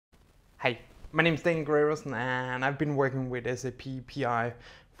Hi, my name is Dan Gregersen and I've been working with SAP PI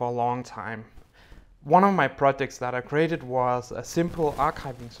for a long time. One of my projects that I created was a simple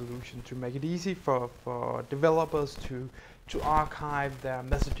archiving solution to make it easy for developers to archive their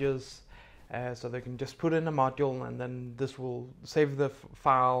messages, so they can just put in a module and then this will save the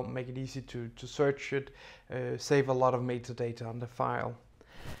file, make it easy to search it, save a lot of metadata on the file.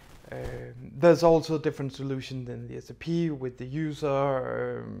 There's also a different solution than the SAP with the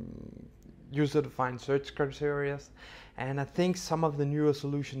user-defined search criteria, and I think some of the newer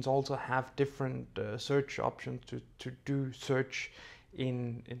solutions also have different search options to do search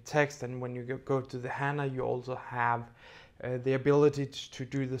in text, and when you go to the HANA you also have the ability to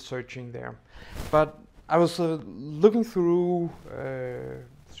do the searching there. But I was looking through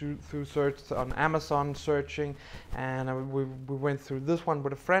search on Amazon searching, and we went through this one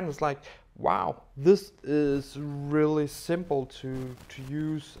with a friend. It's like, wow, this is really simple to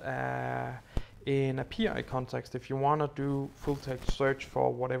use in a PI context if you want to do full text search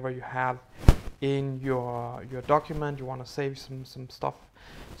for whatever you have in your document. You want to save some stuff.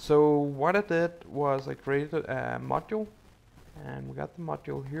 So what I did was I created a module, and we got the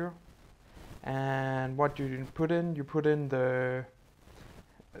module here. And what you put in the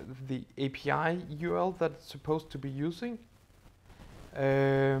API URL that it's supposed to be using,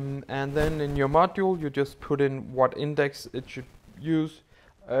 and then in your module you just put in what index it should use.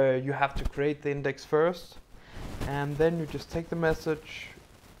 You have to create the index first, and then you just take the message,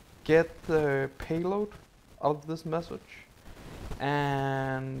 get the payload of this message,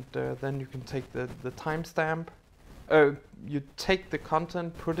 and then you can take the timestamp. You take the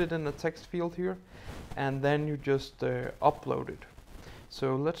content, put it in the text field here, and then you just upload it.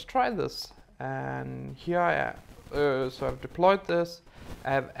 So let's try this. And here I am. So I've deployed this.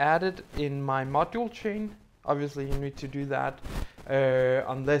 I've added in my module chain. Obviously you need to do that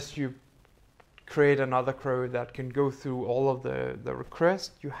unless you create another crow that can go through all of the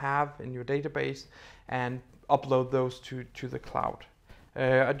requests you have in your database and upload those to the cloud.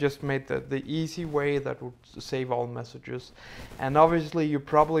 I just made the easy way that would save all messages. And obviously you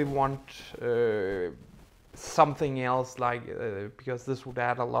probably want something else, like because this would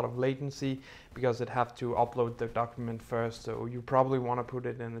add a lot of latency, because it have to upload the document first. So you probably want to put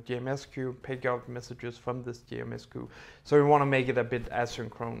it in a JMS queue, pick out messages from this JMS queue. So you want to make it a bit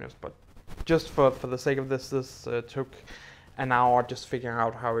asynchronous. But just for the sake of this took an hour just figuring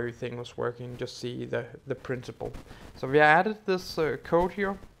out how everything was working, just see the principle. So we added this code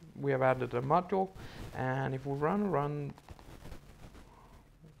here. We have added a module, and if we run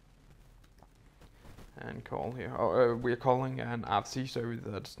and call here, we're calling an RFC service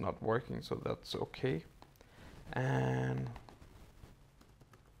that's not working, so that's okay. And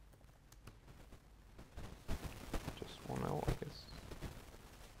just 1L, I guess.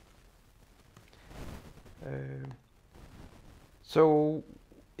 So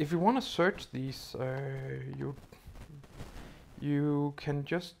if you want to search these, you can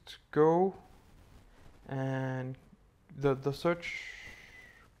just go and the search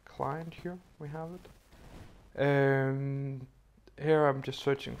client here, we have it. Here I'm just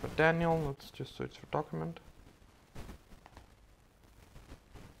searching for Daniel. Let's just search for document.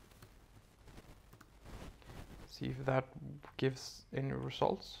 See if that gives any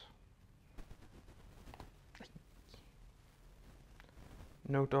results.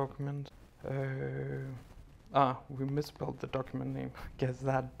 No document. We misspelled the document name. Guess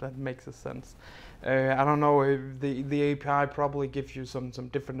that makes a sense. I don't know if the API probably gives you some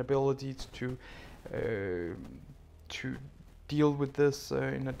different abilities to deal with this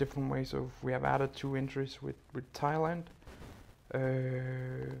in a different way. So if we have added 2 entries with Thailand,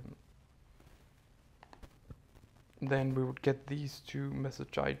 then we would get these 2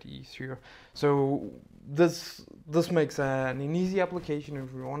 message IDs here. So this makes an easy application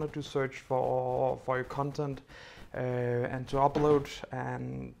if you wanted to search for your content and to upload.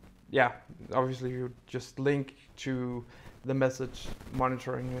 And yeah, obviously you just link to the message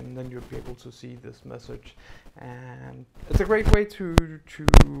monitoring, and then you'll be able to see this message. And it's a great way to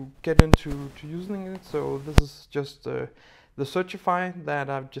get into using it. So this is just the Searchify that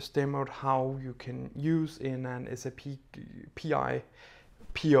I've just demoed how you can use in an SAP PI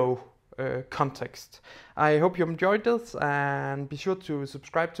PO context. I hope you enjoyed this, and be sure to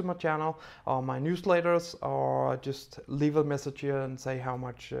subscribe to my channel or my newsletters, or just leave a message here and say how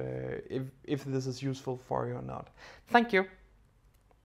much if this is useful for you or not. Thank you.